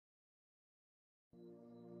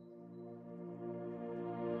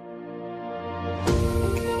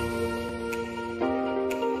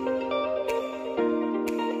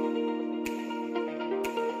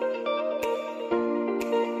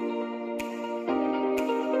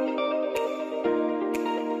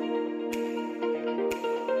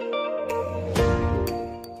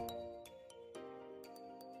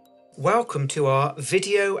welcome to our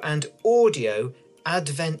video and audio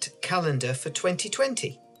Advent calendar for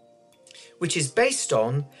 2020, which is based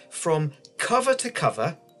on From Cover to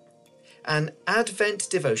Cover, an Advent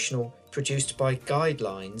devotional produced by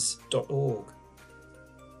guidelines.org.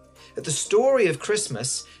 The story of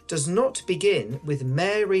Christmas does not begin with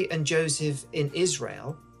Mary and Joseph in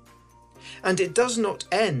Israel, and it does not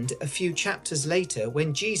end a few chapters later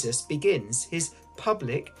when Jesus begins his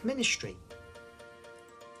public ministry.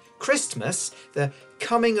 Christmas, the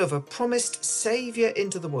coming of a promised Saviour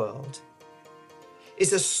into the world,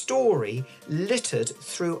 is a story littered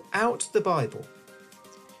throughout the Bible,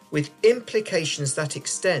 with implications that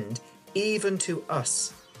extend even to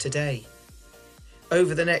us today.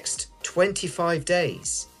 Over the next 25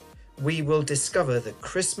 days, we will discover the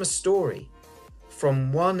Christmas story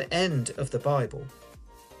from one end of the Bible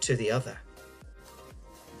to the other.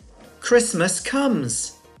 Christmas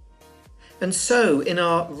comes. And so, in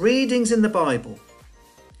our readings in the Bible,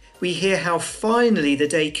 we hear how finally the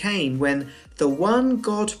day came when the one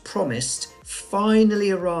God promised finally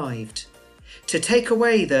arrived to take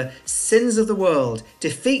away the sins of the world,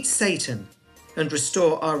 defeat Satan, and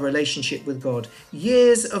restore our relationship with God.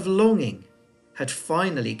 Years of longing had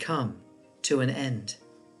finally come to an end.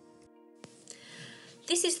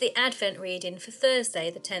 This is the Advent reading for Thursday,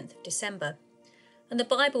 the 10th of December, and the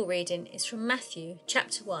Bible reading is from Matthew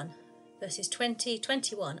chapter 1. Verses 20,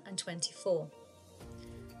 21 and 24.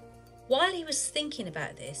 While he was thinking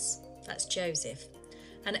about this, that's Joseph,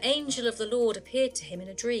 an angel of the Lord appeared to him in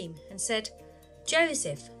a dream and said,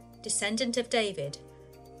 "Joseph, descendant of David,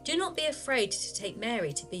 do not be afraid to take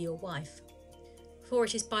Mary to be your wife, for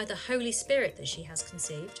it is by the Holy Spirit that she has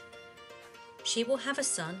conceived. She will have a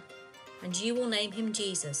son, and you will name him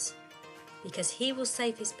Jesus, because he will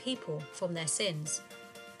save his people from their sins."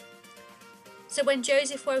 So when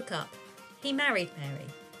Joseph woke up, he married Mary,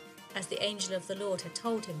 as the angel of the Lord had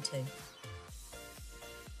told him to.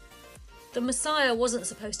 The Messiah wasn't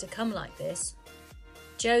supposed to come like this.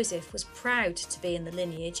 Joseph was proud to be in the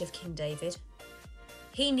lineage of King David.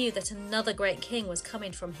 He knew that another great king was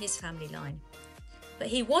coming from his family line, but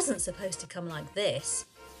he wasn't supposed to come like this.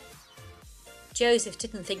 Joseph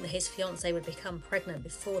didn't think that his fiancée would become pregnant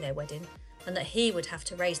before their wedding and that he would have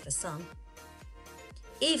to raise the son.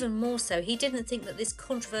 Even more so, he didn't think that this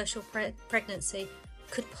controversial pregnancy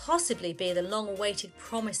could possibly be the long-awaited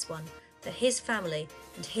promised one that his family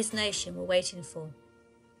and his nation were waiting for.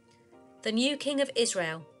 The new king of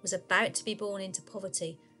Israel was about to be born into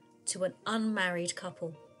poverty to an unmarried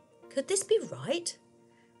couple. Could this be right?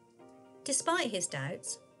 Despite his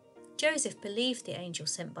doubts, Joseph believed the angel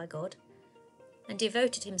sent by God and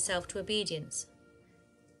devoted himself to obedience.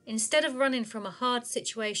 Instead of running from a hard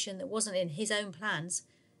situation that wasn't in his own plans,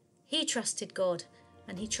 he trusted God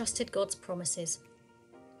and he trusted God's promises.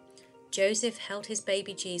 Joseph held his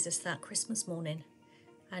baby Jesus that Christmas morning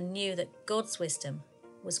and knew that God's wisdom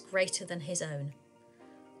was greater than his own.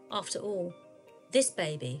 After all, this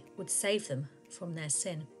baby would save them from their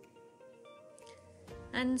sin.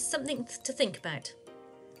 And something to think about.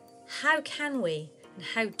 How can we and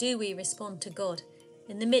how do we respond to God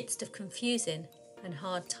in the midst of confusing and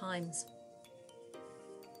hard times?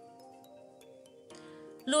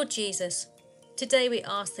 Lord Jesus, today we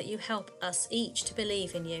ask that you help us each to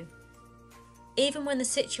believe in you. Even when the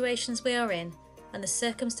situations we are in and the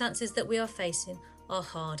circumstances that we are facing are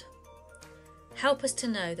hard. Help us to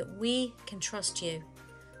know that we can trust you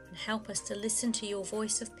and help us to listen to your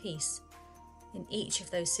voice of peace in each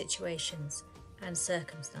of those situations and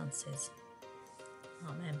circumstances.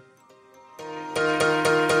 Amen.